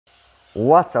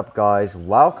What's up guys,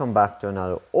 welcome back to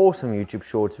another awesome YouTube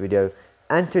Shorts video.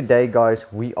 And today guys,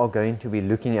 we are going to be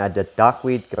looking at the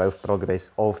duckweed growth progress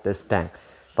of this tank.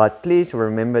 But please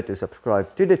remember to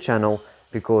subscribe to the channel,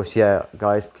 because yeah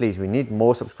guys, please, we need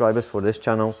more subscribers for this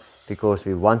channel, because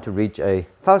we want to reach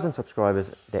 1,000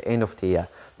 subscribers at the end of the year.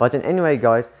 But in anyway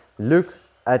guys, look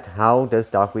at how this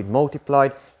duckweed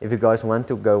multiplied. If you guys want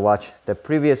to go watch the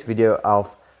previous video of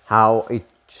how it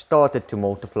started to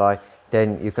multiply,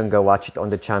 then you can go watch it on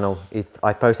the channel.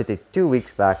 I posted it 2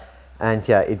 weeks back, and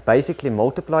yeah, it basically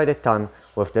multiplied a ton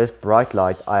with this bright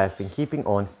light I have been keeping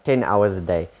on 10 hours a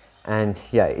day. And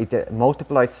yeah, it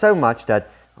multiplied so much that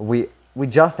we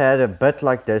just had a bit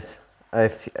like this,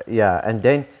 and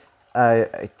then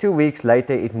 2 weeks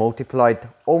later it multiplied.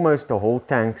 Almost the whole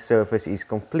tank surface is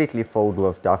completely filled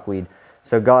with duckweed.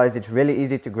 So guys, it's really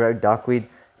easy to grow duckweed.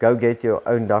 Go get your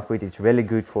own duckweed, it's really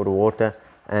good for the water.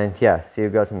 And yeah, see you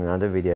guys in another video.